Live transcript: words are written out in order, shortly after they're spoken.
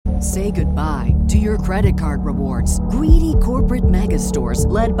Say goodbye to your credit card rewards. Greedy corporate mega stores,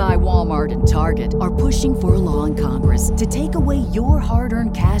 led by Walmart and Target, are pushing for a law in Congress to take away your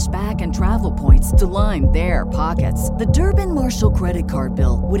hard-earned cash back and travel points to line their pockets. The Durbin-Marshall credit card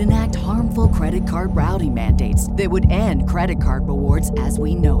bill would enact harmful credit card routing mandates that would end credit card rewards as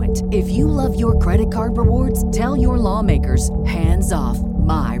we know it. If you love your credit card rewards, tell your lawmakers, hands off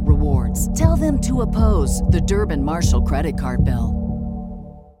my rewards. Tell them to oppose the Durbin-Marshall credit card bill.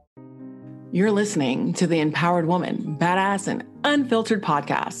 You're listening to the Empowered Woman, Badass and Unfiltered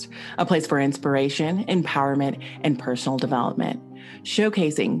podcast, a place for inspiration, empowerment, and personal development,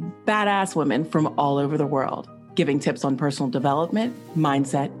 showcasing badass women from all over the world, giving tips on personal development,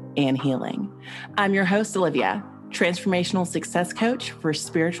 mindset, and healing. I'm your host, Olivia, transformational success coach for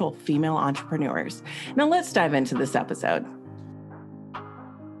spiritual female entrepreneurs. Now let's dive into this episode.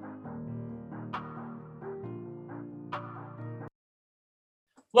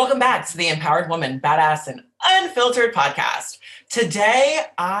 Welcome back to the Empowered Woman, Badass and Unfiltered podcast. Today,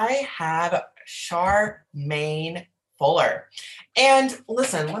 I have Charmaine Fuller. And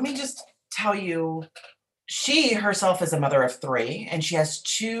listen, let me just tell you, she herself is a mother of 3, and she has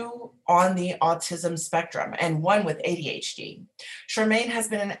 2 on the autism spectrum and 1 with ADHD. Charmaine has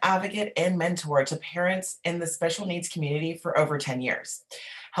been an advocate and mentor to parents in the special needs community for over 10 years,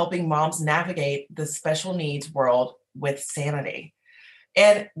 helping moms navigate the special needs world with sanity.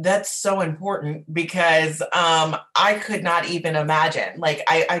 And that's so important because I could not even imagine, like,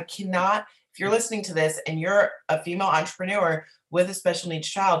 I cannot, if you're listening to this and you're a female entrepreneur with a special needs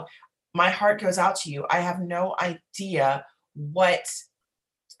child, my heart goes out to you. I have no idea what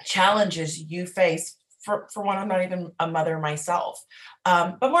challenges you face. For one, I'm not even a mother myself.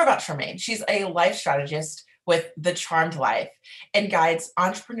 But more about Charmaine. She's a life strategist with The Charmed Life and guides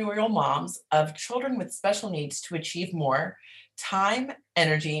entrepreneurial moms of children with special needs to achieve more time,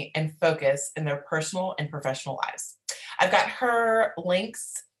 energy, and focus in their personal and professional lives. I've got her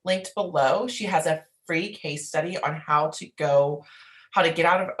links linked below. She has a free case study on how to get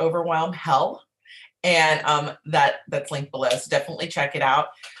out of overwhelm hell. And that's linked below. So definitely check it out.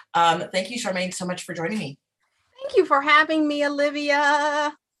 Thank you, Charmaine, so much for joining me. Thank you for having me,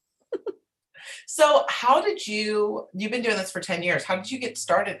 Olivia. So you've been doing this for 10 years. How did you get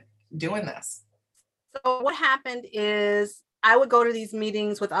started doing this? So what happened is I would go to these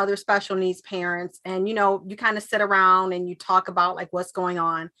meetings with other special needs parents, and, you kind of sit around and you talk about like what's going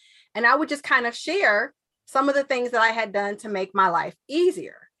on. And I would just kind of share some of the things that I had done to make my life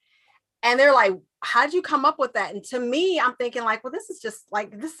easier. And they're like, how did you come up with that? And to me, I'm thinking like, well, this is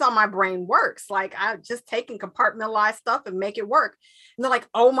how my brain works. Like, I just take and compartmentalize stuff and make it work. And they're like,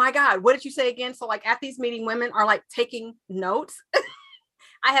 oh my God, what did you say again? So like at these meetings, women are like taking notes.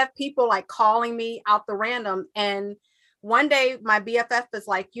 I have people like calling me out the random. And one day my BFF is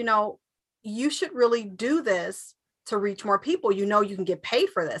like, you should really do this to reach more people. You can get paid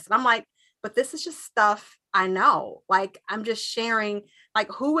for this. And I'm like, but this is just stuff I know. Like, I'm just sharing,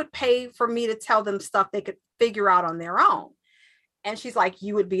 like, who would pay for me to tell them stuff they could figure out on their own? And she's like,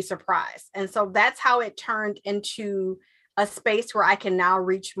 you would be surprised. And so that's how it turned into a space where I can now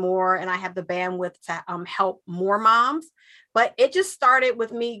reach more, and I have the bandwidth to help more moms. But it just started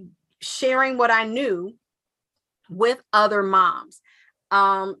with me sharing what I knew with other moms.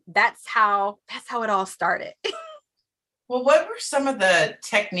 That's how it all started. Well, what were some of the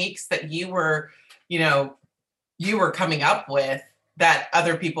techniques that you were coming up with that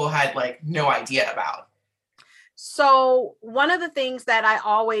other people had like no idea about? So one of the things that I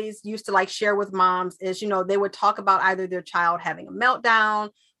always used to like share with moms is, they would talk about either their child having a meltdown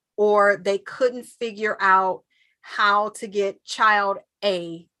or they couldn't figure out how to get child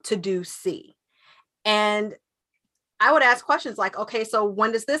A to do C. And I would ask questions like, okay, so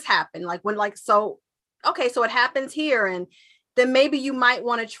when does this happen? Okay, so it happens here, and then maybe you might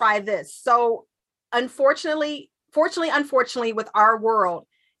want to try this. So unfortunately, with our world,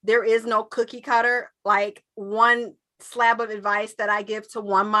 there is no cookie cutter. Like, one slab of advice that I give to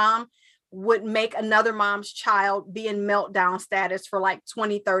one mom would make another mom's child be in meltdown status for like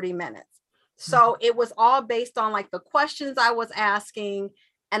 20, 30 minutes. So it was all based on like the questions I was asking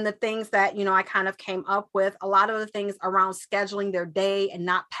and the things that, I kind of came up with. A lot of the things around scheduling their day and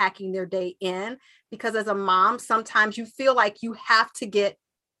not packing their day in, because as a mom, sometimes you feel like you have to get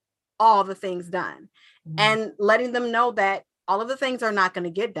all the things done, and letting them know that all of the things are not going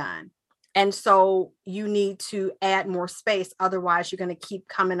to get done. And so you need to add more space. Otherwise, you're going to keep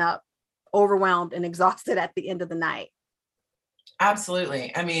coming up overwhelmed and exhausted at the end of the night.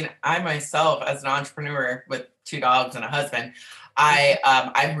 Absolutely. I mean, I myself, as an entrepreneur with 2 dogs and a husband,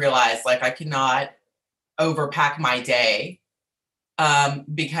 I realized like I cannot overpack my day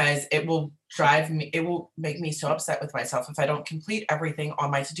because it will make me so upset with myself if I don't complete everything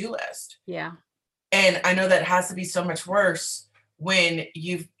on my to-do list. Yeah. And I know that has to be so much worse when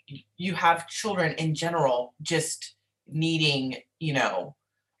you have children in general just needing,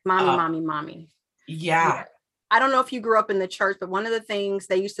 Mommy. Yeah. I don't know if you grew up in the church, but one of the things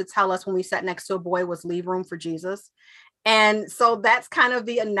they used to tell us when we sat next to a boy was leave room for Jesus. And so that's kind of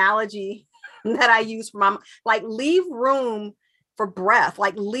the analogy that I use for mom, like leave room for breath,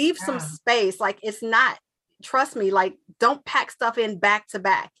 like leave some space. Like it's not, trust me, like don't pack stuff in back to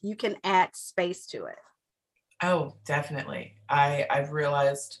back. You can add space to it. Oh, definitely. I've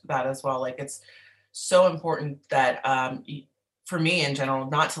realized that as well. Like it's so important that for me in general,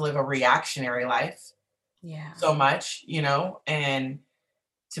 not to live a reactionary life so much, and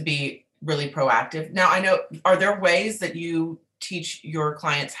to be really proactive. Now, I know, are there ways that you teach your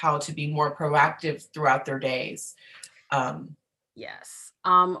clients how to be more proactive throughout their days? Yes.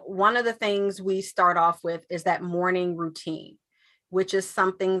 One of the things we start off with is that morning routine, which is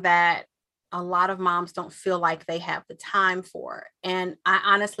something that a lot of moms don't feel like they have the time for. And I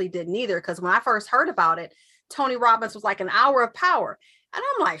honestly didn't either, because when I first heard about it, Tony Robbins was like an hour of power. And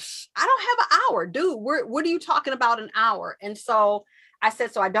I'm like, I don't have an hour, dude. What are you talking about, an hour? And so I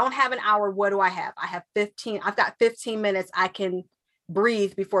said, so I don't have an hour. What do I have? I've got 15 minutes. I can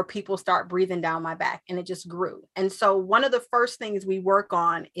breathe before people start breathing down my back. And it just grew. And so one of the first things we work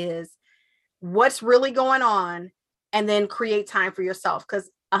on is what's really going on, and then create time for yourself. Because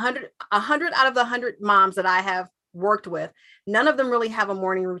 100 out of the 100 moms that I have worked with, none of them really have a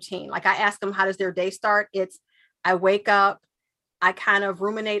morning routine. Like I ask them, how does their day start? It's, I wake up, I kind of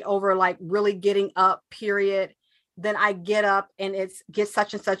ruminate over like really getting up, period. Then I get up and it's get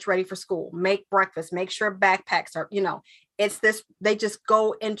such and such ready for school, make breakfast, make sure backpacks are, it's this, they just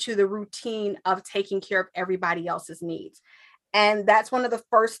go into the routine of taking care of everybody else's needs. And that's one of the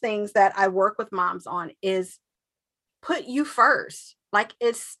first things that I work with moms on is put you first. Like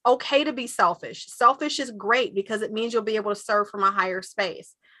it's okay to be selfish. Selfish is great because it means you'll be able to serve from a higher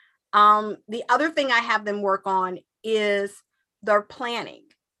space. The other thing I have them work on is their planning.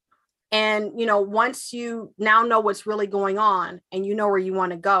 And, once you now know what's really going on and you know where you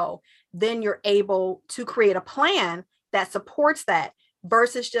want to go, then you're able to create a plan that supports that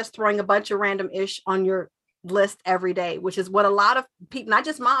versus just throwing a bunch of random ish on your list every day, which is what a lot of people, not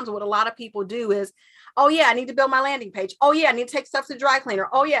just moms, what a lot of people do is, oh yeah, I need to build my landing page. Oh yeah, I need to take stuff to the dry cleaner.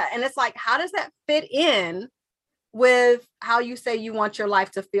 Oh yeah. And it's like, how does that fit in with how you say you want your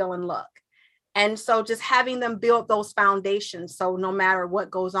life to feel and look? And so just having them build those foundations, so no matter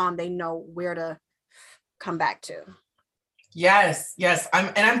what goes on, they know where to come back to. Yes.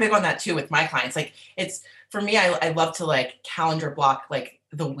 I'm big on that too with my clients. Like it's, for me, I love to like calendar block like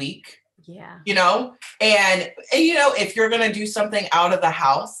the week. Yeah. And if you're going to do something out of the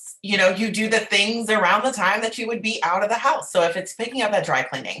house, you do the things around the time that you would be out of the house. So if it's picking up that dry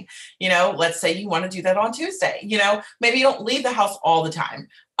cleaning, let's say you want to do that on Tuesday, maybe you don't leave the house all the time.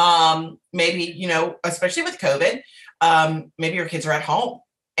 Maybe, especially with COVID, maybe your kids are at home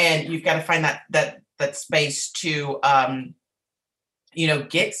and you've got to find that space to,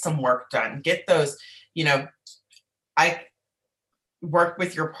 get some work done, get those, I work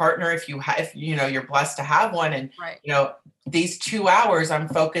with your partner if you're blessed to have one. And, right. These 2 hours I'm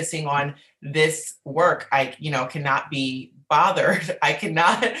focusing on this work. I, cannot be bothered. I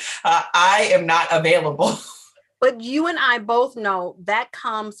cannot, I am not available. But you and I both know that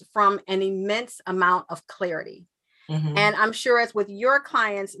comes from an immense amount of clarity. Mm-hmm. And I'm sure as with your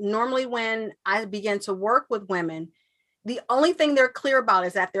clients, normally when I begin to work with women, the only thing they're clear about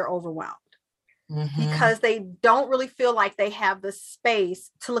is that they're overwhelmed. Mm-hmm. Because they don't really feel like they have the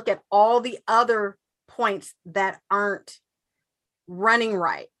space to look at all the other points that aren't running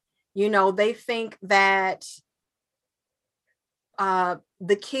right. They think that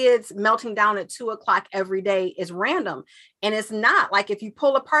the kids melting down at 2:00 every day is random. And it's not. Like if you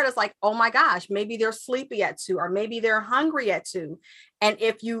pull apart, it's like, oh my gosh, maybe they're sleepy at 2, or maybe they're hungry at 2. And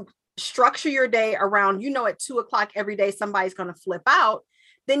if you structure your day around, at 2:00 every day, somebody's going to flip out,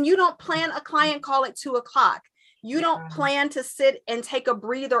 then you don't plan a client call at 2:00. You don't plan to sit and take a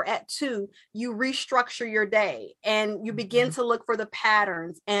breather at 2. You restructure your day and you begin to look for the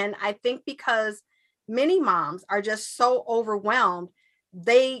patterns. And I think because many moms are just so overwhelmed,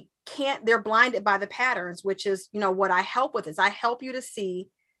 they're blinded by the patterns, which is, what I help with is I help you to see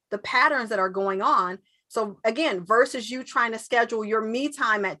the patterns that are going on. So again, versus you trying to schedule your me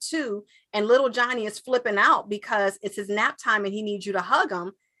time at 2 and little Johnny is flipping out because it's his nap time and he needs you to hug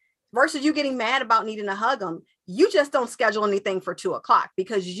him, versus you getting mad about needing to hug him. You just don't schedule anything for 2:00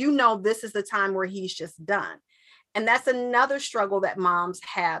 because this is the time where he's just done. And that's another struggle that moms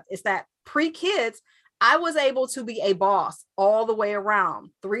have, is that pre-kids, I was able to be a boss all the way around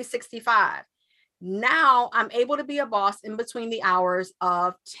 365. Now I'm able to be a boss in between the hours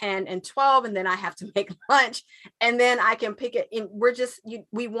of 10 and 12, and then I have to make lunch, and then I can pick it in.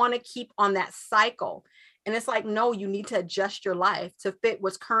 We want to keep on that cycle. And it's like, no, you need to adjust your life to fit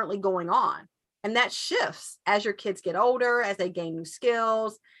what's currently going on. And that shifts as your kids get older, as they gain new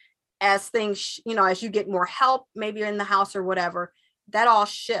skills, as things, as you get more help, maybe in the house or whatever, that all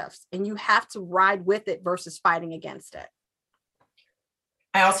shifts, and you have to ride with it versus fighting against it.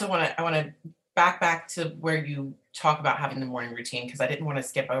 I also want to back to where you talk about having the morning routine, because I didn't want to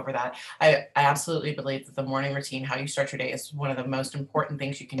skip over that. I absolutely believe that the morning routine, how you start your day, is one of the most important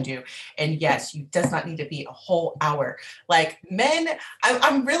things you can do. And yes, you does not need to be a whole hour. Like men,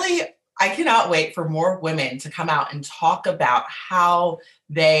 I cannot wait for more women to come out and talk about how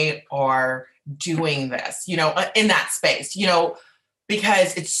they are doing this, in that space,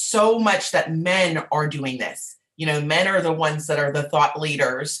 because it's so much that men are doing this. Men are the ones that are the thought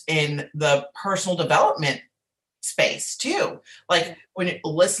leaders in the personal development space too. Like when you're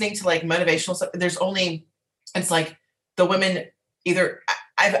listening to like motivational stuff, it's like the women either,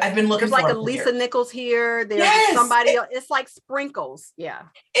 I've been looking there's for like a Lisa years. Nichols here. There's somebody else. It's like sprinkles. Yeah.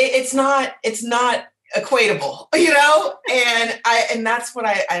 It's not equatable, and that's what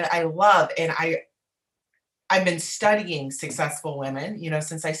I love. And I've been studying successful women,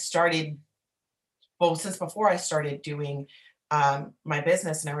 since before I started doing my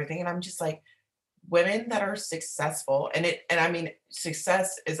business and everything. And I'm just like, women that are successful, and I mean,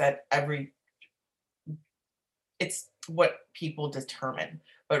 success is it's what people determine,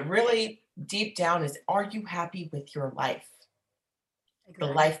 but really deep down is, are you happy with your life? Exactly.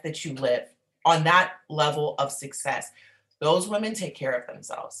 The life that you live on that level of success. Those women take care of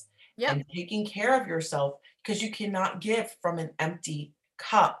themselves. Yep. And taking care of yourself, because you cannot give from an empty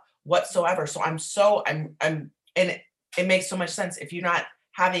cup whatsoever. So I'm and it makes so much sense. If you're not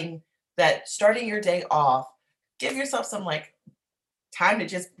having that, starting your day off, give yourself some like time to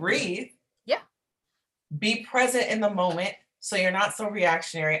just breathe. Yeah. Be present in the moment, so you're not so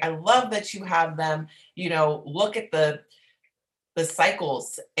reactionary. I love that you have them, look at the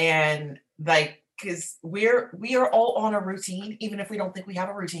cycles, and like, because we are all on a routine, even if we don't think we have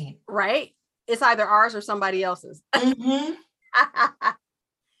a routine. Right. It's either ours or somebody else's. Mm-hmm.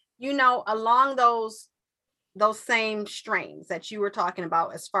 Along those same strains that you were talking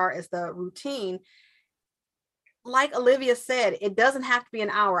about, as far as the routine, like Olivia said, it doesn't have to be an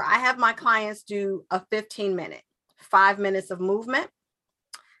hour. I have my clients do a 15-minute, 5 minutes of movement,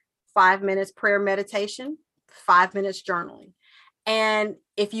 5 minutes prayer meditation, 5 minutes journaling. And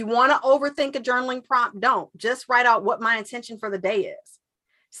if you want to overthink a journaling prompt, don't. Just write out what my intention for the day is.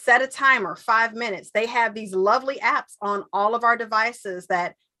 Set a timer, 5 minutes. They have these lovely apps on all of our devices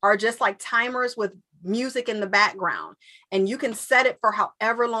that are just like timers with music in the background. And you can set it for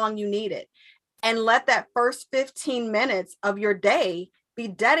however long you need it. And let that first 15 minutes of your day be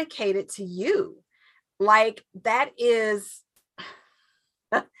dedicated to you. Like that's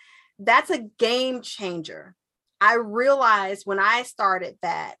a game changer. I realized when I started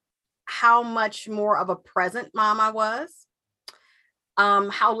that, how much more of a present mom I was,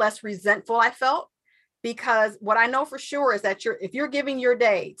 how less resentful I felt, because what I know for sure is that if you're giving your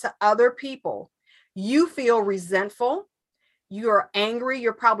day to other people, you feel resentful, you're angry,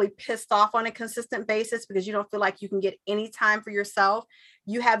 you're probably pissed off on a consistent basis because you don't feel like you can get any time for yourself.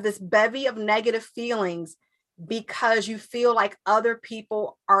 You have this bevy of negative feelings because you feel like other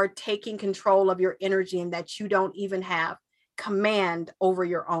people are taking control of your energy and that you don't even have command over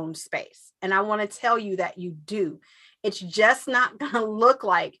your own space. And I want to tell you that you do. It's just not going to look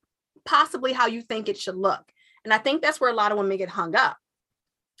like possibly how you think it should look. And I think that's where a lot of women get hung up.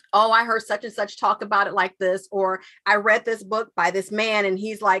 Oh, I heard such and such talk about it like this, or I read this book by this man and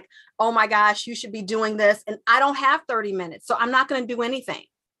he's like, oh my gosh, you should be doing this. And I don't have 30 minutes. So I'm not going to do anything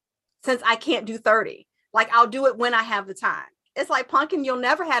since I can't do 30. Like I'll do it when I have the time. It's like, Pumpkin, you'll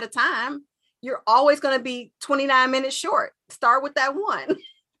never have a time. You're always going to be 29 minutes short. Start with that one.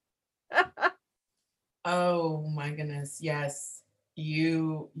 Oh my goodness. Yes.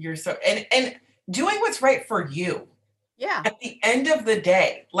 You're so, and doing what's right for you. Yeah. At the end of the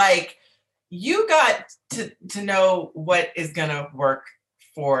day, like you got to know what is going to work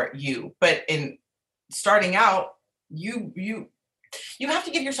for you. But in starting out, you have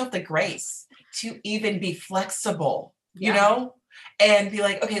to give yourself the grace to even be flexible, and be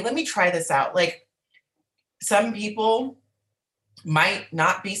like, okay, let me try this out. Like some people might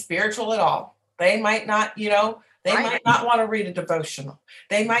not be spiritual at all. They might not, might not want to read a devotional.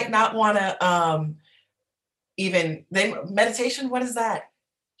 They might not want to, even then meditation, what is that?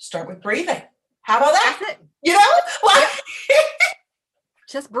 Start with breathing. How about that? That's it. You know, like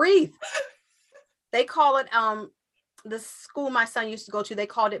Just breathe. They call it the school my son used to go to, they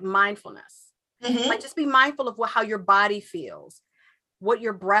called it mindfulness. Like just be mindful of how your body feels, what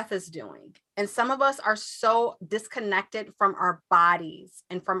your breath is doing. And some of us are so disconnected from our bodies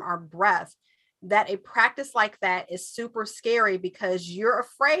and from our breath that a practice like that is super scary because you're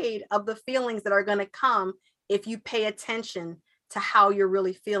afraid of the feelings that are going to come if you pay attention to how you're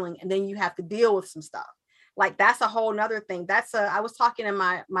really feeling. And then you have to deal with some stuff. Like that's a whole nother thing. I was talking to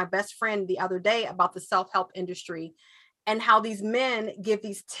my best friend the other day about the self-help industry and how these men give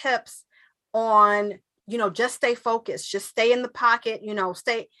these tips on, just stay focused, just stay in the pocket,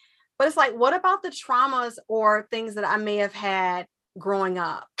 stay. But it's like, what about the traumas or things that I may have had growing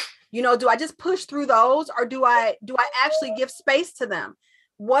up? Do I just push through those or do I actually give space to them?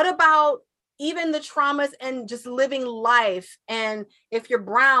 What about even the traumas and just living life? And if you're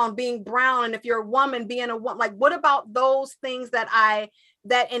brown, being brown, and if you're a woman, being a woman, like, what about those things that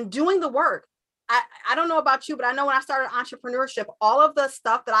in doing the work? I don't know about you, but I know when I started entrepreneurship, all of the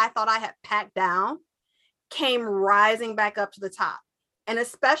stuff that I thought I had packed down came rising back up to the top. And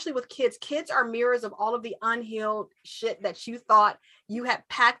especially with kids are mirrors of all of the unhealed shit that you thought you had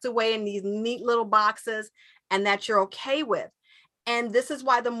packed away in these neat little boxes and that you're okay with. And this is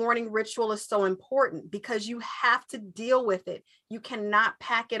why the morning ritual is so important, because you have to deal with it. You cannot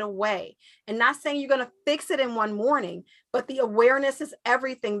pack it away. And not saying you're going to fix it in one morning, but the awareness is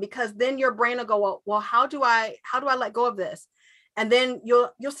everything, because then your brain will go, well, how do I let go of this? And then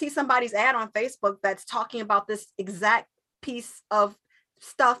you'll see somebody's ad on Facebook that's talking about this exact piece of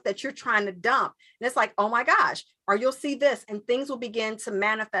stuff that you're trying to dump. And it's like, oh my gosh, or you'll see this and things will begin to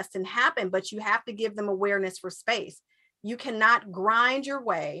manifest and happen, but you have to give them awareness for space. You cannot grind your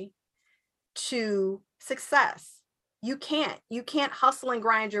way to success. You can't hustle and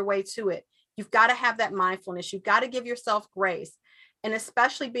grind your way to it. You've got to have that mindfulness. You've got to give yourself grace. And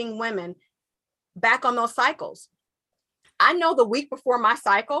especially being women, back on those cycles. I know the week before my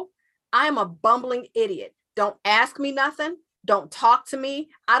cycle, I am a bumbling idiot. Don't ask me nothing. Don't talk to me.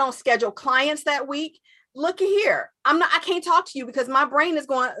 I don't schedule clients that week. Looky here. I can't talk to you because my brain is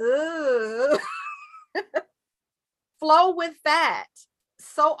going, ugh. Flow with that.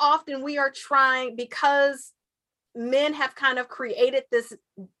 So often we are trying, because men have kind of created this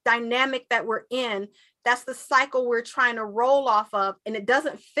dynamic that we're in. That's the cycle we're trying to roll off of, and it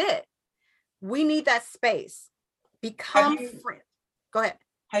doesn't fit. We need that space. Become friends. Go ahead.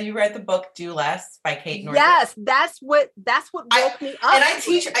 Have you read the book Do Less by Kate Northrup? Yes, that's what woke me up. And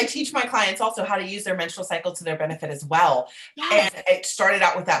I teach my clients also how to use their menstrual cycle to their benefit as well. Yes. And it started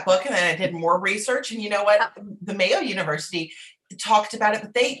out with that book, and then I did more research. And you know what? The Mayo University talked about it,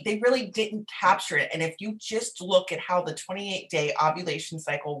 but they really didn't capture it. And if you just look at how the 28-day ovulation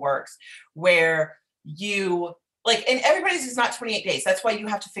cycle works, where you like, and everybody's is not 28 days. That's why you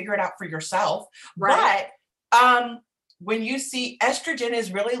have to figure it out for yourself. Right. But when you see estrogen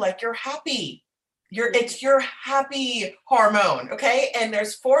is really like your happy, it's your happy hormone. Okay. And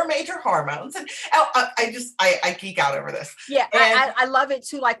there's 4 major hormones. And I geek out over this. Yeah. And I love it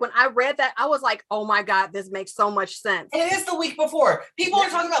too. Like when I read that, I was like, oh my God, this makes so much sense. And it is the week before. People are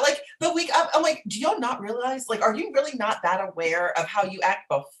talking about like the week up. I'm like, do y'all not realize, like, are you really not that aware of how you act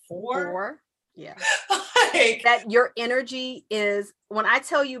before? Yeah. Like, that your energy is, when I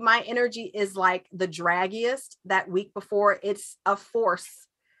tell you my energy is like the draggiest that week before, it's a force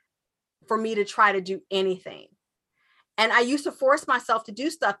for me to try to do anything. And I used to force myself to do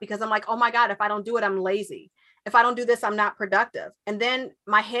stuff because I'm like, oh my God, if I don't do it, I'm lazy. If I don't do this, I'm not productive. And then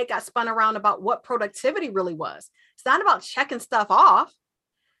my head got spun around about what productivity really was. It's not about checking stuff off.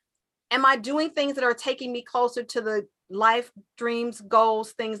 Am I doing things that are taking me closer to the life, dreams,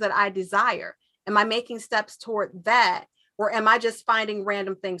 goals, things that I desire? Am I making steps toward that? Or am I just finding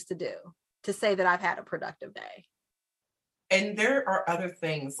random things to do to say that I've had a productive day? And there are other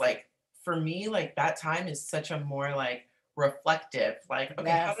things, like for me, like that time is such a more like reflective, like, okay,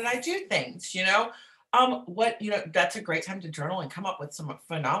 how did I do things? That's a great time to journal and come up with some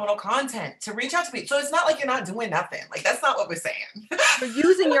phenomenal content to reach out to me. So it's not like you're not doing nothing. Like, that's not what we're saying. You're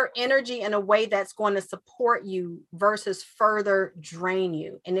using your energy in a way that's going to support you versus further drain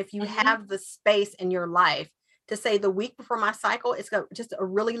you. And if you have the space in your life to say the week before my cycle, it's just a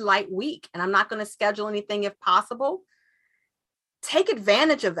really light week and I'm not going to schedule anything if possible, take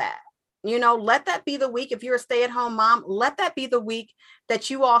advantage of that. Let that be the week. If you're a stay-at-home mom, let that be the week that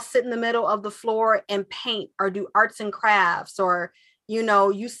you all sit in the middle of the floor and paint or do arts and crafts, or,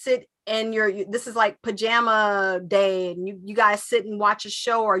 you sit and this is like pajama day and you guys sit and watch a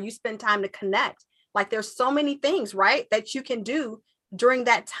show, or you spend time to connect. Like there's so many things, right, that you can do during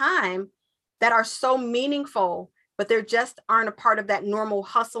that time that are so meaningful, but they just aren't a part of that normal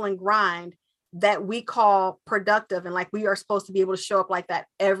hustle and grind that we call productive. And like we are supposed to be able to show up like that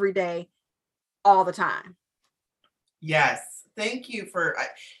every day, all the time. Yes. Thank you for,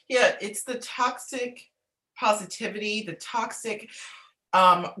 yeah, it's the toxic positivity, the toxic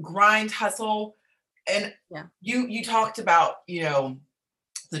grind hustle. And Yeah. you talked about, the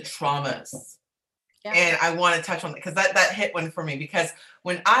traumas. Yeah. And I want to touch on that because that hit one for me, because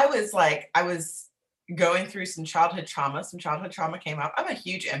when I was going through some childhood trauma came up. I'm a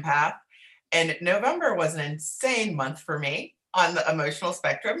huge empath, and November was an insane month for me on the emotional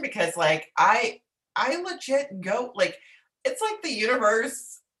spectrum, because like I legit go, like, it's like the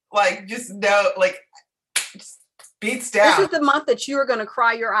universe, like, just beats down. This is the month that you are going to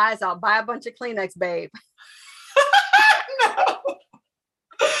cry your eyes out. Buy a bunch of Kleenex, babe. No.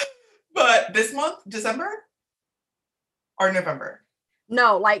 But this month, December or November?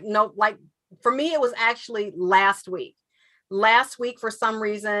 No, like for me, it was actually last week. Last week, for some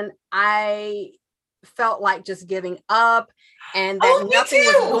reason, I felt like just giving up, and that nothing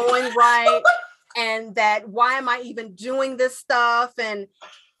was going right. And that, why am I even doing this stuff? And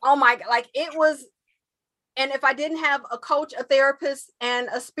oh my, like it was. And if I didn't have a coach, a therapist, and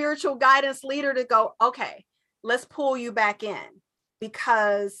a spiritual guidance leader to go, okay, let's pull you back in,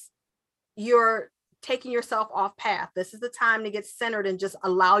 because you're taking yourself off path. This is the time to get centered and just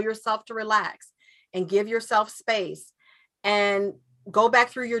allow yourself to relax and give yourself space and go back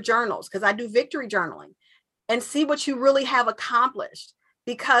through your journals, because I do victory journaling, and see what you really have accomplished.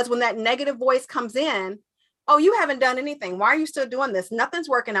 Because when that negative voice comes in, oh, you haven't done anything. Why are you still doing this? Nothing's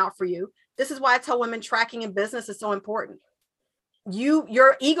working out for you. This is why I tell women tracking in business is so important.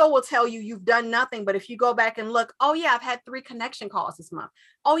 Your ego will tell you you've done nothing. But if you go back and look, oh yeah, I've had 3 connection calls this month.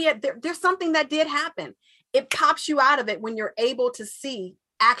 Oh yeah, there's something that did happen. It pops you out of it when you're able to see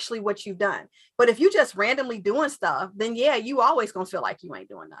actually what you've done. But if you just randomly doing stuff, then yeah, you always gonna feel like you ain't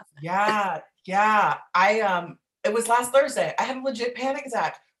doing nothing. Yeah. It was last Thursday. I had a legit panic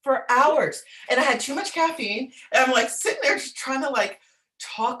attack for hours, and I had too much caffeine, and I'm like sitting there just trying to like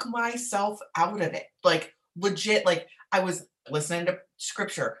talk myself out of it. Like legit, like I was listening to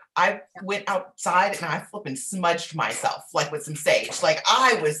scripture. I went outside and I flipping smudged myself like with some sage. Like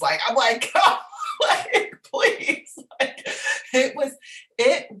I'm like, oh, like, please. Like it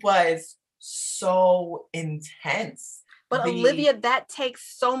was so intense. But Olivia, that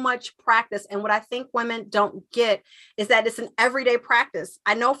takes so much practice. And what I think women don't get is that it's an everyday practice.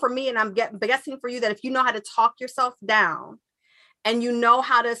 I know for me, and I'm guessing for you, that if you know how to talk yourself down and you know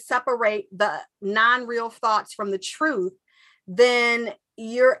how to separate the non-real thoughts from the truth, then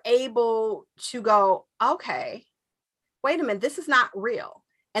you're able to go, okay, wait a minute, this is not real.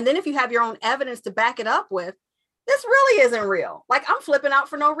 And then if you have your own evidence to back it up with, this really isn't real. Like I'm flipping out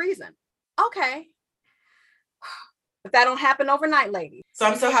for no reason. Okay. But that don't happen overnight, ladies. So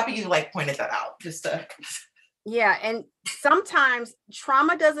I'm so happy you like pointed that out. Yeah. And sometimes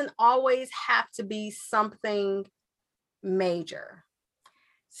trauma doesn't always have to be something major.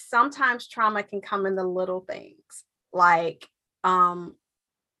 Sometimes trauma can come in the little things. Like my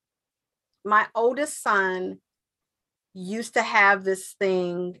oldest son used to have this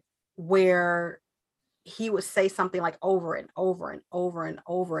thing where he would say something like over and over and over and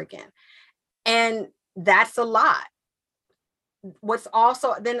over again. And that's a lot. What's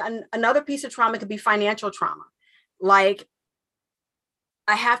also then another piece of trauma could be financial trauma. Like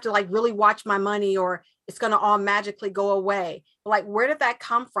I have to like really watch my money or it's going to all magically go away. Like, where did that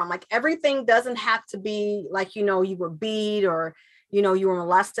come from? Like everything doesn't have to be like, you were beat or, you were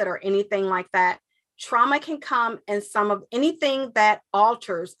molested or anything like that. Trauma can come in some of anything that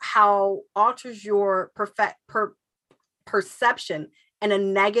alters your perception in a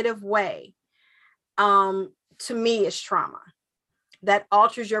negative way. To me, is trauma that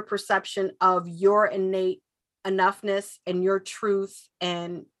alters your perception of your innate enoughness and your truth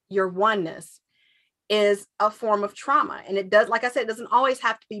and your oneness is a form of trauma. And it does, like I said, it doesn't always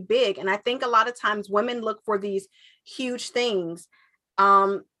have to be big. And I think a lot of times women look for these huge things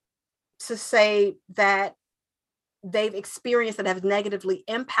to say that they've experienced that have negatively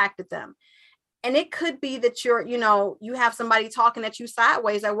impacted them. And it could be that you have somebody talking at you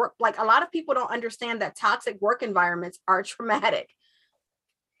sideways at work. Like a lot of people don't understand that toxic work environments are traumatic.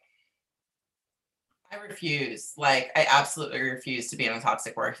 I refuse. Like, I absolutely refuse to be in a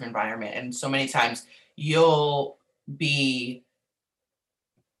toxic work environment. And so many times you'll just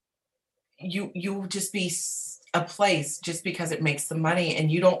be a place just because it makes the money, and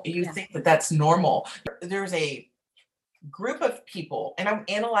you think that that's normal. There's a group of people, and I'm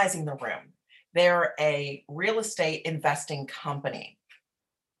analyzing the room, They're a real estate investing company.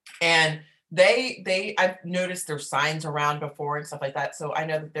 And I've noticed their signs around before and stuff like that. So I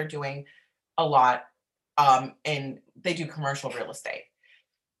know that they're doing a lot, and they do commercial real estate.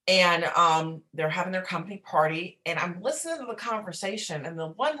 And they're having their company party, and I'm listening to the conversation, and the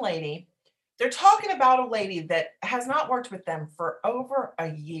one lady, they're talking about a lady that has not worked with them for over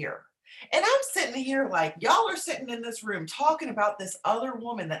a year. And I'm sitting here like, y'all are sitting in this room talking about this other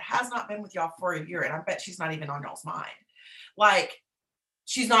woman that has not been with y'all for a year. And I bet she's not even on y'all's mind. Like,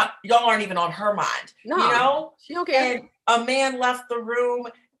 she's not, y'all aren't even on her mind. No, you know? she don't care. And a man left the room,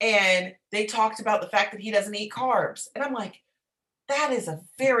 and they talked about the fact that he doesn't eat carbs. And I'm like, that is a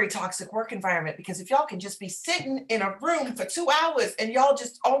very toxic work environment, because if y'all can just be sitting in a room for 2 hours and y'all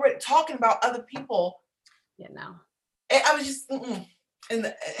just already talking about other people. Yeah, no. I was just, And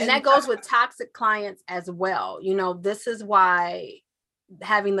that goes with toxic clients as well. You know, this is why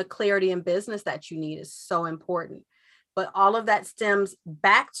having the clarity in business that you need is so important. But all of that stems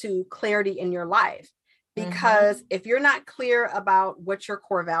back to clarity in your life. Because if you're not clear about what your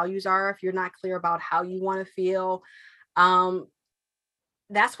core values are, if you're not clear about how you want to feel,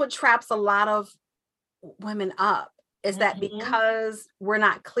 that's what traps a lot of women up, is that because we're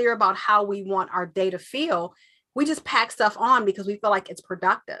not clear about how we want our day to feel, we just pack stuff on because we feel like it's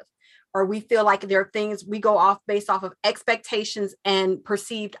productive, or we feel like there are things we go off based off of expectations and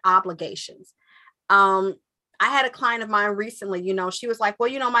perceived obligations. I had a client of mine recently, you know, she was like, well,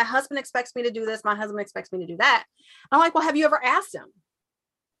 you know, my husband expects me to do this. My husband expects me to do that. I'm like, well, have you ever asked him?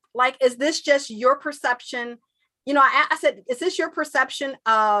 Like, is this just your perception? You know, I said, is this your perception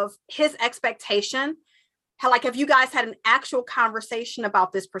of his expectation? Have you guys had an actual conversation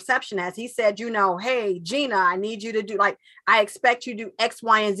about this perception? As he said, you know, hey, Gina, I need you to do, like, I expect you to do X,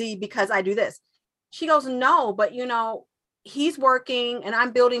 Y, and Z because I do this. She goes, no, but you know, he's working and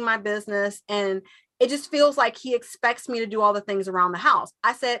I'm building my business, and it just feels like he expects me to do all the things around the house.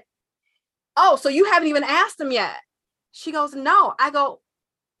 I said, oh, so you haven't even asked him yet? She goes, no. I go,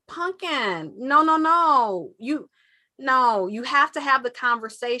 pumpkin, no. You have to have the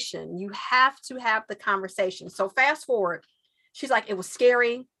conversation. You have to have the conversation. So fast forward, she's like, it was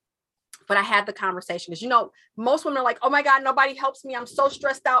scary, but I had the conversation. Because, you know, most women are like, oh my God, nobody helps me. I'm so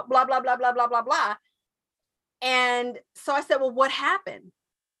stressed out, blah, blah, blah, blah, blah, blah, blah. And so I said, well, what happened?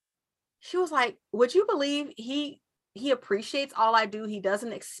 She was like, would you believe he appreciates all I do? He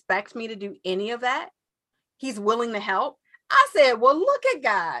doesn't expect me to do any of that. He's willing to help. I said, well, look at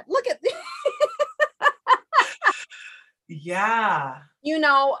God. Look at Yeah. You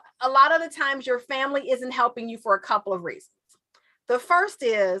know, a lot of the times your family isn't helping you for a couple of reasons. The first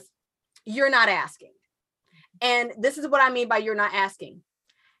is you're not asking. And this is what I mean by you're not asking.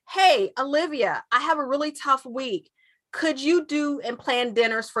 Hey, Olivia, I have a really tough week. Could you do and plan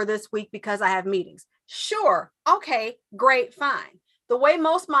dinners for this week because I have meetings? Sure. Okay, great, fine. The way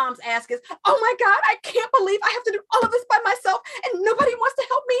most moms ask is, oh my God, I can't believe I have to do all of this by myself and nobody wants to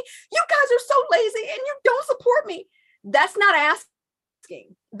help me. You guys are so lazy and you don't support me. That's not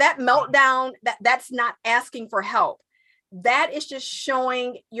asking. That meltdown, that's not asking for help. That is just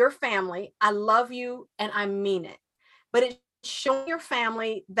showing your family, I love you and I mean it. But it's showing your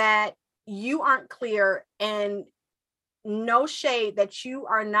family that you aren't clear, and no shade, that you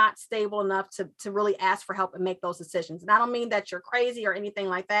are not stable enough to really ask for help and make those decisions. And I don't mean that you're crazy or anything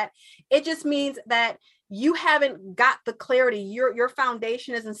like that. It just means that you haven't got the clarity. Your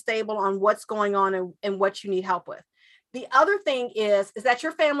foundation isn't stable on what's going on and what you need help with. The other thing is that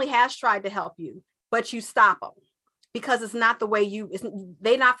your family has tried to help you, but you stop them because it's not the way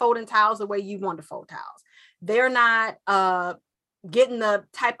they're not folding towels the way you want to fold towels. They're not getting the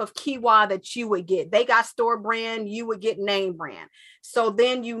type of quinoa that you would get. They got store brand, you would get name brand. So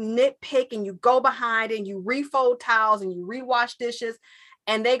then you nitpick and you go behind and you refold towels and you rewash dishes,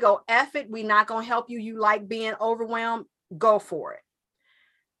 and they go, F it, we not going to help you. You like being overwhelmed, go for it.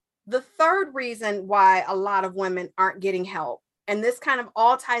 The third reason why a lot of women aren't getting help, and this kind of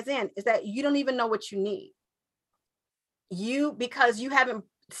all ties in, is that you don't even know what you need. Because you haven't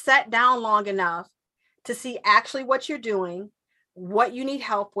sat down long enough to see actually what you're doing, what you need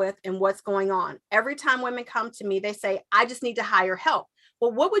help with, and what's going on. Every time women come to me, they say, I just need to hire help.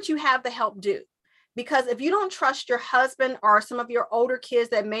 Well, what would you have the help do? Because if you don't trust your husband or some of your older kids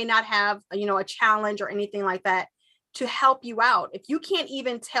that may not have, a challenge or anything like that to help you out, if you can't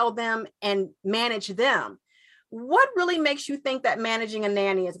even tell them and manage them, what really makes you think that managing a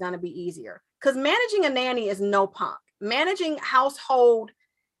nanny is going to be easier? Because managing a nanny is no punk. Managing household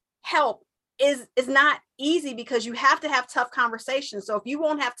help is not easy, because you have to have tough conversations. So if you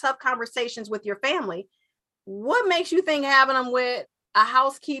won't have tough conversations with your family, what makes you think having them with a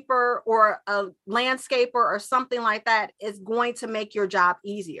housekeeper or a landscaper or something like that is going to make your job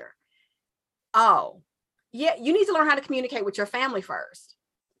easier. Oh, yeah, you need to learn how to communicate with your family first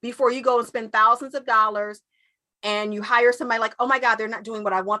before you go and spend thousands of dollars and you hire somebody like, oh my God, they're not doing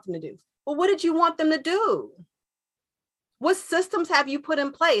what I want them to do. Well, what did you want them to do? What systems have you put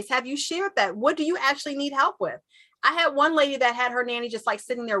in place? Have you shared that? What do you actually need help with? I had one lady that had her nanny just like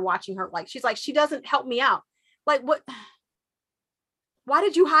sitting there watching her. Like, she's like, she doesn't help me out. Like, what? Why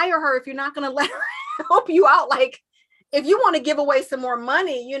did you hire her if you're not going to let her help you out? Like, if you want to give away some more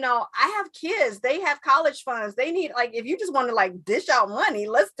money, you know, I have kids, they have college funds. They need, like, if you just want to like dish out money,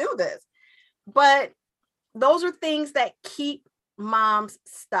 let's do this. But those are things that keep moms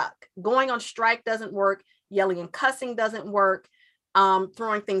stuck. Going on strike doesn't work. Yelling and cussing doesn't work.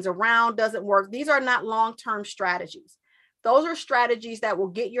 Throwing things around doesn't work. These are not long-term strategies. Those are strategies that will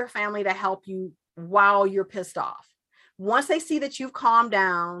get your family to help you while you're pissed off. Once they see that you've calmed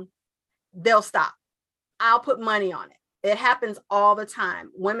down, they'll stop. I'll put money on it. It happens all the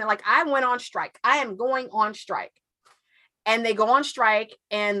time. Women, like, I went on strike. I am going on strike. And they go on strike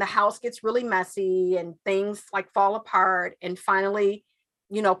and the house gets really messy and things like fall apart. And finally,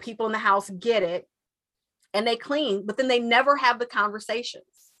 you know, people in the house get it and they clean, but then they never have the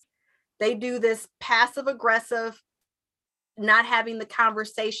conversations. They do this passive aggressive, not having the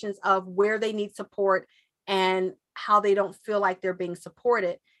conversations of where they need support and how they don't feel like they're being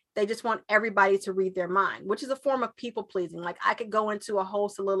supported. They just want everybody to read their mind, which is a form of people pleasing. Like, I could go into a whole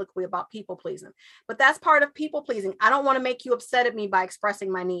soliloquy about people pleasing, but that's part of people pleasing. I don't want to make you upset at me by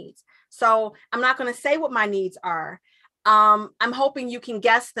expressing my needs. So I'm not going to say what my needs are. I'm hoping you can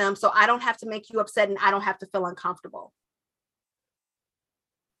guess them so I don't have to make you upset and I don't have to feel uncomfortable.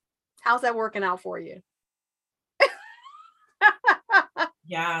 How's that working out for you?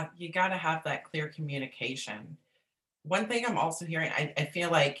 Yeah, you got to have that clear communication. One thing I'm also hearing, I feel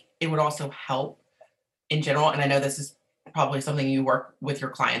like it would also help in general, and I know this is probably something you work with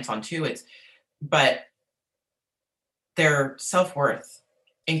your clients on too, but their self-worth,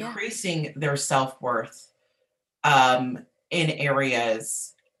 increasing their self-worth in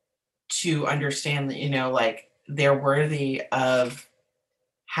areas to understand that, you know, like, they're worthy of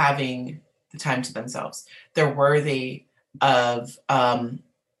having the time to themselves. They're worthy of,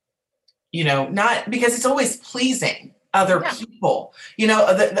 you know, not because it's always pleasing other people, you know,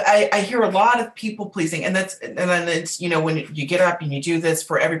 I hear a lot of people pleasing, and then it's, you know, when you get up and you do this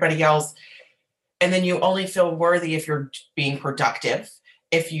for everybody else, and then you only feel worthy if you're being productive,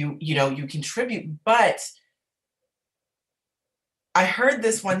 if you know, you contribute. But I heard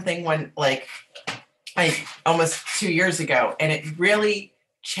this one thing almost 2 years ago, and it really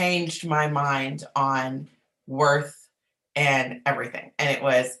changed my mind on worth and everything. And it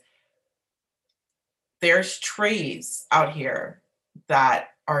was, there's trees out here that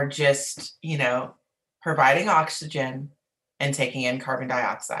are just, you know, providing oxygen and taking in carbon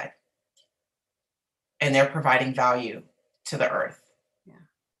dioxide. And they're providing value to the earth. Yeah.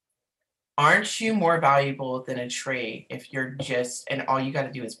 Aren't you more valuable than a tree if you're just, and all you got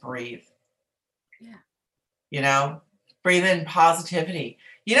to do is breathe? Yeah. You know, breathe in positivity.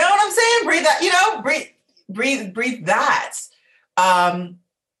 You know what I'm saying? Breathe that, you know, breathe that.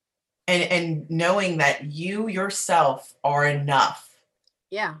 And knowing that you yourself are enough.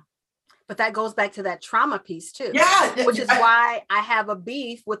 Yeah. But that goes back to that trauma piece too. Yeah. Which is why I have a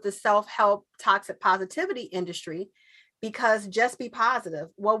beef with the self-help toxic positivity industry, because just be positive.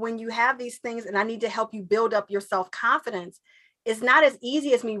 Well, when you have these things and I need to help you build up your self-confidence, it's not as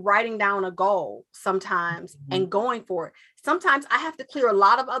easy as me writing down a goal sometimes and going for it. Sometimes I have to clear a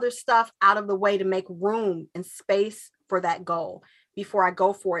lot of other stuff out of the way to make room and space for that goal before I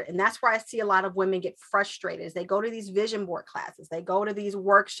go for it. And that's where I see a lot of women get frustrated as they go to these vision board classes, they go to these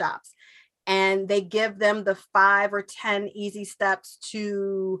workshops, and they give them the 5 or 10 easy steps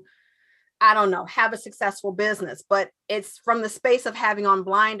to, I don't know, have a successful business. But it's from the space of having on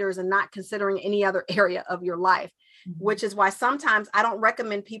blinders and not considering any other area of your life, which is why sometimes I don't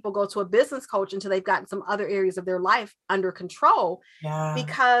recommend people go to a business coach until they've gotten some other areas of their life under control. Yeah.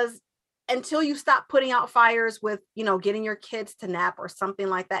 Because until you stop putting out fires with, you know, getting your kids to nap or something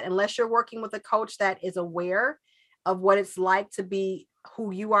like that, unless you're working with a coach that is aware of what it's like to be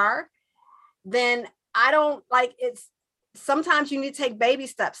who you are, then I don't like it's. Sometimes you need to take baby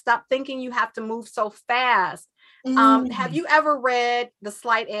steps. Stop thinking you have to move so fast. Have you ever read The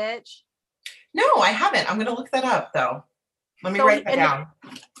Slight Edge? No, I haven't. I'm going to look that up though. Let me write that down.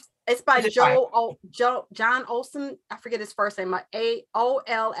 It's by John Olson. I forget his first name.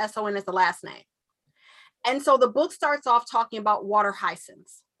 Olson is the last name. And so the book starts off talking about water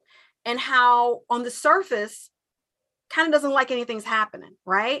hyacinths and how on the surface, kind of doesn't like anything's happening,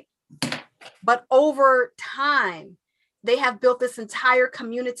 right? But over time, they have built this entire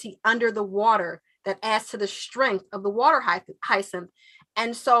community under the water that adds to the strength of the water hyacinth.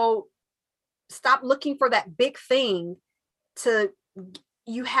 And so stop looking for that big thing.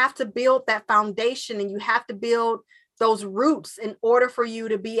 You have to build that foundation, and you have to build those roots in order for you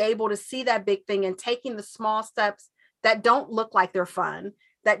to be able to see that big thing, and taking the small steps that don't look like they're fun,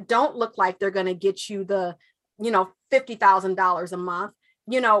 that don't look like they're going to get you the, $50,000 a month,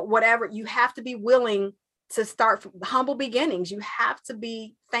 whatever. You have to be willing to start from humble beginnings. You have to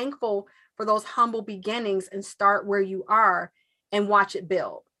be thankful for those humble beginnings and start where you are and watch it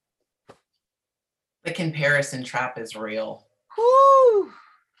build. The comparison trap is real. Whew.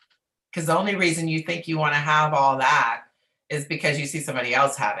 Because the only reason you think you want to have all that is because you see somebody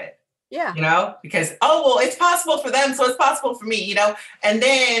else have it. Yeah. Because, well, it's possible for them, so it's possible for me, and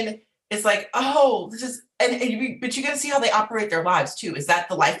then it's like, this is, but you got to see how they operate their lives too. Is that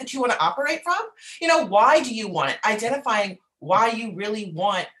the life that you want to operate from? Why do you want it? Identifying why you really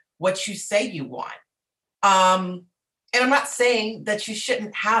want what you say you want. And I'm not saying that you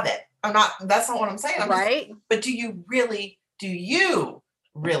shouldn't have it. That's not what I'm saying. Right. But do you really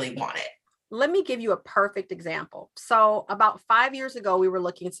want it? Let me give you a perfect example. So about 5 years ago, we were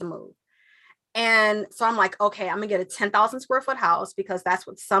looking to move. And so I'm like, okay, I'm gonna get a 10,000 square foot house, because that's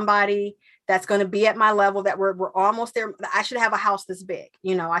what somebody that's going to be at my level, that we're almost there. I should have a house this big,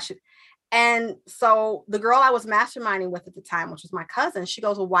 I should. And so the girl I was masterminding with at the time, which was my cousin, she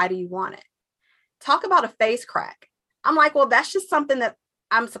goes, well, why do you want it? Talk about a face crack. I'm like, well, that's just something that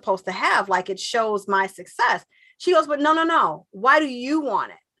I'm supposed to have. Like, it shows my success. She goes, but no. Why do you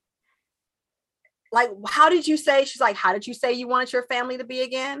want it? Like, how did you say? She's like, how did you say you wanted your family to be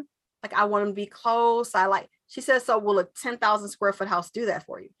again? Like, I want them to be close. She says, so will a 10,000 square foot house do that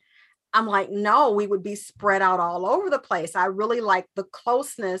for you? I'm like, no, we would be spread out all over the place. I really like the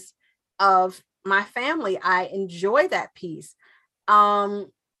closeness of my family. I enjoy that piece. And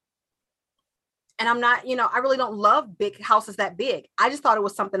I'm not, I really don't love big houses that big. I just thought it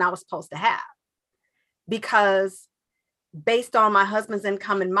was something I was supposed to have, because based on my husband's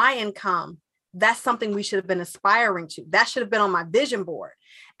income and my income, that's something we should have been aspiring to. That should have been on my vision board.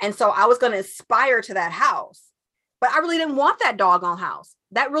 And so I was going to aspire to that house, but I really didn't want that doggone house.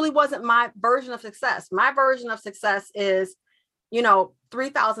 That really wasn't my version of success. My version of success is,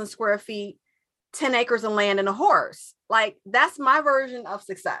 3,000 square feet, 10 acres of land, and a horse. Like, that's my version of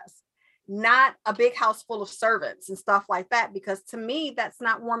success, not a big house full of servants and stuff like that, because to me, that's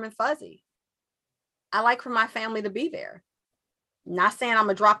not warm and fuzzy. I like for my family to be there. Not saying I'm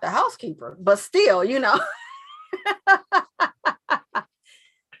gonna drop the housekeeper, but still,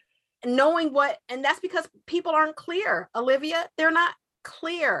 knowing what, and that's because people aren't clear, Olivia. They're not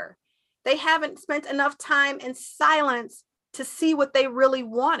clear. They haven't spent enough time in silence to see what they really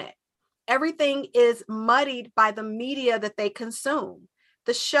wanted. Everything is muddied by the media that they consume,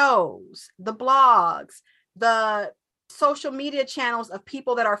 the shows, the blogs, the social media channels of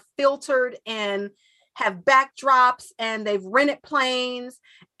people that are filtered and have backdrops, and they've rented planes,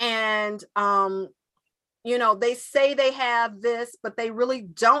 and they say they have this, but they really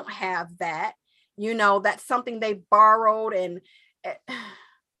don't have that. That's something they borrowed, and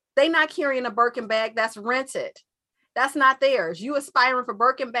they not carrying a Birkin bag that's rented. That's not theirs. You aspiring for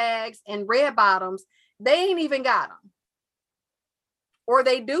Birkin bags and red bottoms, they ain't even got them, or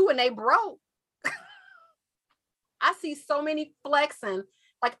they do and they broke. I see so many flexing.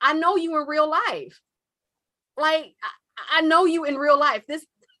 Like, I know you in real life. Like, I know you in real life.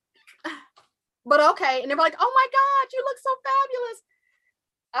 But okay. And they're like, oh my God, you look so fabulous.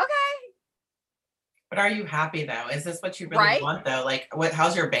 Okay. But are you happy though? Is this what you really want though? Like,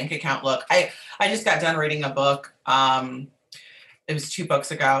 how's your bank account look? I just got done reading a book. It was 2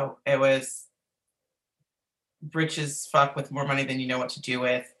 books ago. It was Rich as Fuck with More Money Than You Know What to Do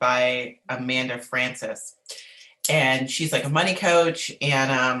With by Amanda Francis. And she's like a money coach.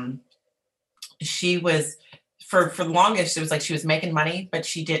 And she was, for the longest, it was like she was making money, but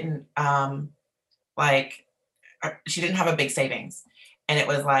she didn't she didn't have a big savings. And it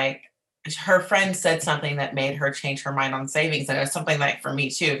was like, her friend said something that made her change her mind on savings. And it was something like for me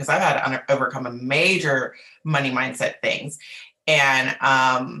too, because I've had to overcome a major money mindset things. And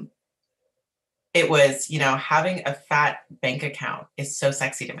it was, having a fat bank account is so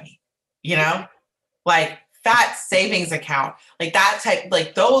sexy to me, like fat savings account, like that type,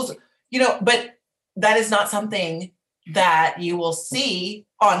 like those, but that is not something that you will see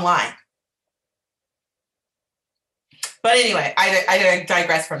online. But anyway, I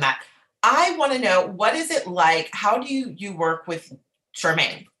digress from that. I want to know, what is it like? How do you work with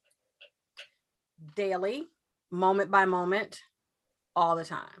Charmaine? Daily. moment by moment, all the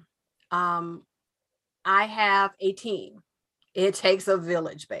time. I have a team. It takes a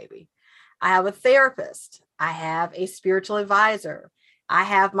village, baby. I have a therapist. I have a spiritual advisor. I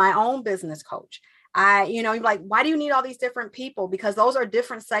have my own business coach. You're like, why do you need all these different people? Because those are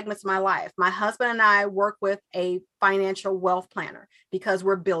different segments of my life. My husband and I work with a financial wealth planner because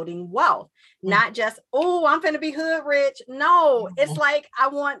we're building wealth, not just, oh, I'm going to be hood rich. No, it's like, I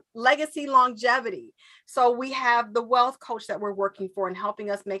want legacy longevity. So we have the wealth coach that we're working for and helping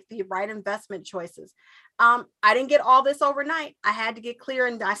us make the right investment choices. I didn't get all this overnight. I had to get clear,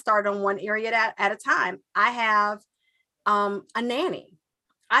 and I started on one area at a time. I have a nanny.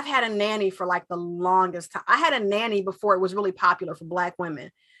 I've had a nanny for like the longest time. I had a nanny before it was really popular for Black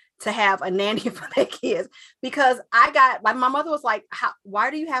women to have a nanny for their kids, because my mother was like, why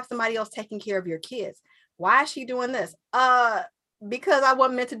do you have somebody else taking care of your kids? Why is she doing this? Because I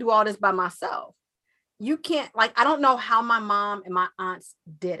wasn't meant to do all this by myself. You can't, I don't know how my mom and my aunts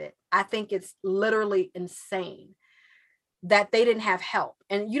did it. I think it's literally insane that they didn't have help.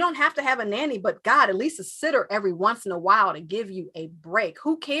 And you don't have to have a nanny, but God, at least a sitter every once in a while to give you a break.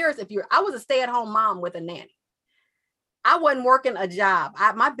 Who cares if I was a stay-at-home mom with a nanny. I wasn't working a job.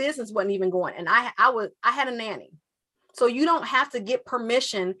 My business wasn't even going. And I had a nanny. So you don't have to get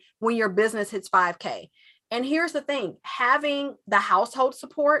permission when your business hits 5K. And here's the thing, having the household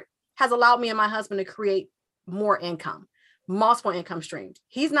support has allowed me and my husband to create more income, multiple income streams.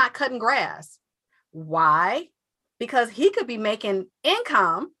 He's not cutting grass. Why? Because he could be making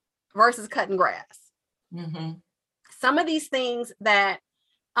income versus cutting grass. Mm-hmm. Some of these things that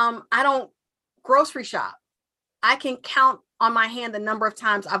I don't grocery shop. I can count on my hand the number of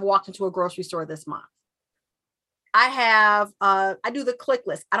times I've walked into a grocery store this month. I do the click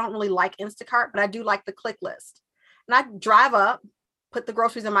list. I don't really like Instacart, but I do like the click list. And I drive up, put the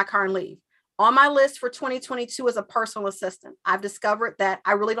groceries in my car and leave. On my list for 2022 is a personal assistant. I've discovered that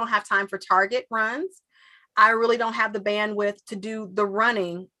I really don't have time for Target runs. I really don't have the bandwidth to do the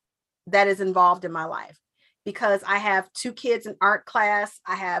running that is involved in my life, because I have 2 kids in art class.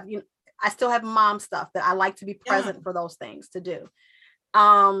 I still have mom stuff that I like to be present for those things to do.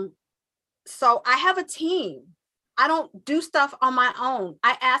 So I have a team. I don't do stuff on my own.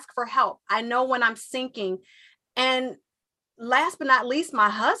 I ask for help. I know when I'm sinking. And last but not least, my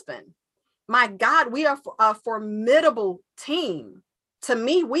husband. My God, we are a formidable team. To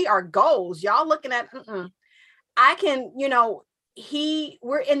me, we are goals. Y'all looking at, I can,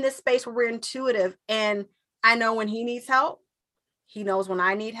 we're in this space where we're intuitive, and I know when he needs help. He knows when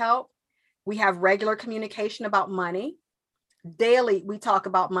I need help. We have regular communication about money. Daily, we talk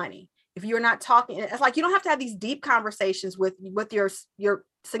about money. If you're not talking, it's like, you don't have to have these deep conversations with your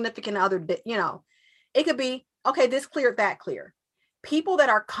significant other, it could be, okay, this clear, that clear. People that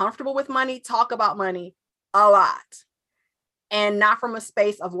are comfortable with money talk about money a lot, and not from a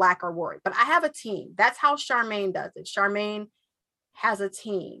space of lack or worry. But I have a team. That's how Charmaine does it. Charmaine has a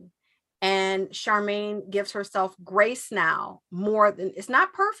team, and Charmaine gives herself grace now more than, it's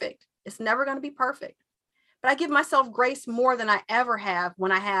not perfect. It's never going to be perfect, but I give myself grace more than I ever have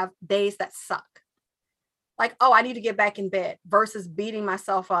when I have days that suck. Like, oh, I need to get back in bed, versus beating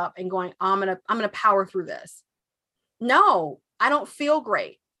myself up and going, I'm going to power through this. No, I don't feel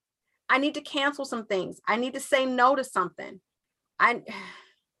great. I need to cancel some things. I need to say no to something.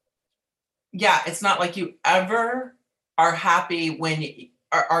 Yeah, it's not like you ever are happy when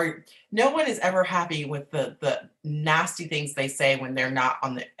no one is ever happy with the nasty things they say when they're not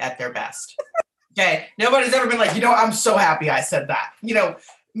at their best. Okay, nobody's ever been like, I'm so happy I said that.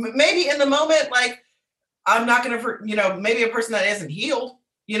 Maybe in the moment, like, I'm not gonna, maybe a person that isn't healed,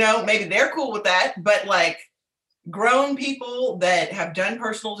 maybe they're cool with that, but like grown people that have done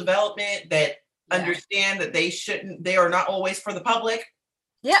personal development, that understand that they are not always for the public.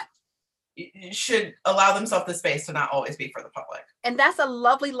 Yeah. Should allow themselves the space to not always be for the public. And that's a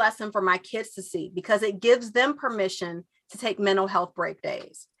lovely lesson for my kids to see, because it gives them permission to take mental health break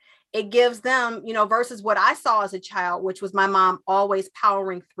days. It gives them, versus what I saw as a child, which was my mom always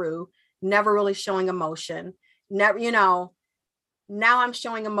powering through, never really showing emotion. Never, now I'm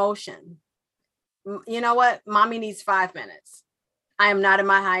showing emotion. You know what? Mommy needs 5 minutes. I am not in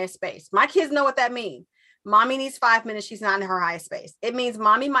my highest space. My kids know what that means. Mommy needs 5 minutes. She's not in her highest space. It means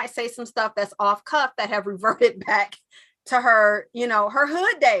mommy might say some stuff that's off cuff that have reverted back to her, her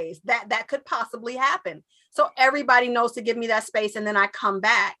hood days. That could possibly happen. So everybody knows to give me that space, and then I come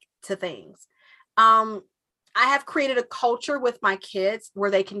back to things. I have created a culture with my kids where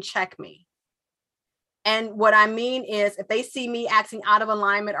they can check me. And what I mean is, if they see me acting out of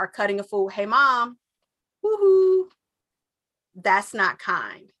alignment or cutting a fool, hey, mom, woohoo, that's not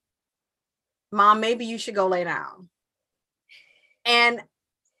kind. Mom, maybe you should go lay down. And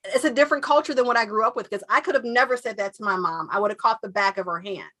it's a different culture than what I grew up with, because I could have never said that to my mom. I would have caught the back of her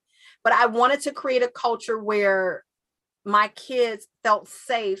hand. But I wanted to create a culture where my kids felt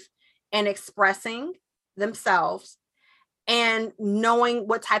safe in expressing themselves and knowing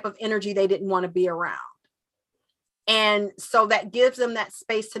what type of energy they didn't want to be around. And so that gives them that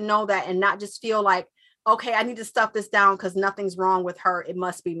space to know that, and not just feel like, okay, I need to stuff this down because nothing's wrong with her. It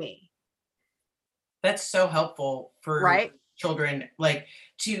must be me. That's so helpful for children, like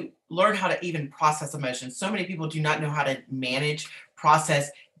to learn how to even process emotions. So many people do not know how to manage, process,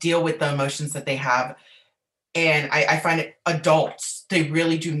 deal with the emotions that they have. And I find it adults, they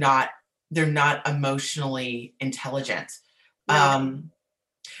really do not, they're not emotionally intelligent. No.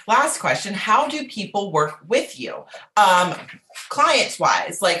 Last question, how do people work with you? Clients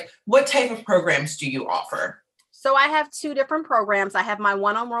wise, like what type of programs do you offer? So I have two different programs. I have my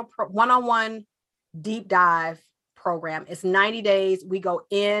one-on-one deep dive program. It's 90 days. We go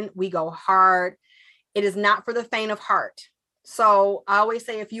in, we go hard. It is not for the faint of heart. So I always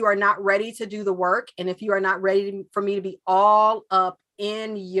say, if you are not ready to do the work, and if you are not ready for me to be all up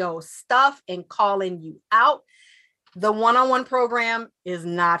in your stuff and calling you out, the one-on-one program is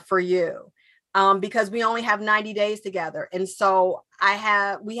not for you, because we only have 90 days together. And so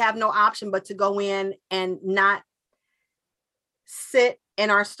we have no option but to go in and not sit in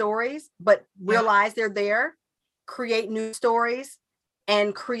our stories, but realize they're there, create new stories,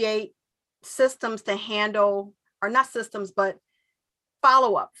 and create systems to handle, or not systems, but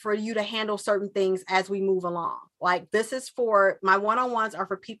follow up for you to handle certain things as we move along. Like, this is for my one-on-ones are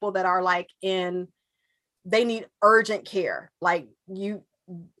for people that are like they need urgent care. Like we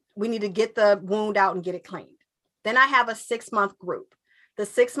need to get the wound out and get it cleaned. Then I have a 6-month group. The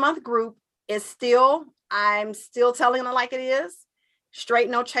 6-month group is I'm still telling it like it is, straight,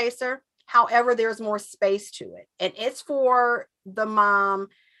 no chaser. However, there's more space to it. And it's for the mom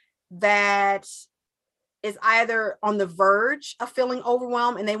that is either on the verge of feeling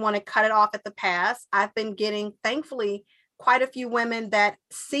overwhelmed and they want to cut it off at the pass. I've been getting, thankfully, quite a few women that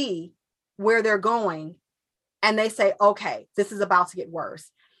see where they're going and they say, okay, this is about to get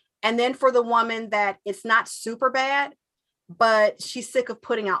worse. And then for the woman that it's not super bad, but she's sick of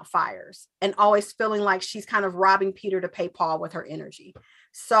putting out fires and always feeling like she's kind of robbing Peter to pay Paul with her energy.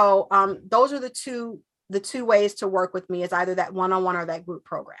 So those are the two ways to work with me, is either that one-on-one or that group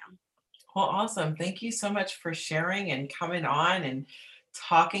program. Well, awesome. Thank you so much for sharing and coming on and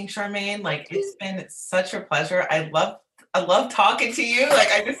talking, Charmaine. Like, it's been such a pleasure. I love talking to you.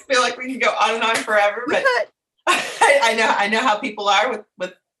 Like, I just feel like we can go on and on forever, but I know how people are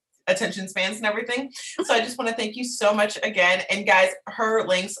with attention spans and everything. So I just want to thank you so much again. And guys, her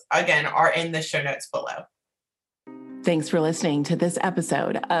links again are in the show notes below. Thanks for listening to this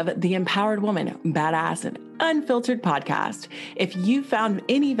episode of the Empowered Woman, Badass and Unfiltered podcast. If you found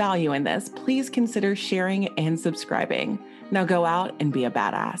any value in this, please consider sharing and subscribing. Now go out and be a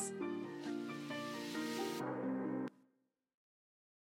badass.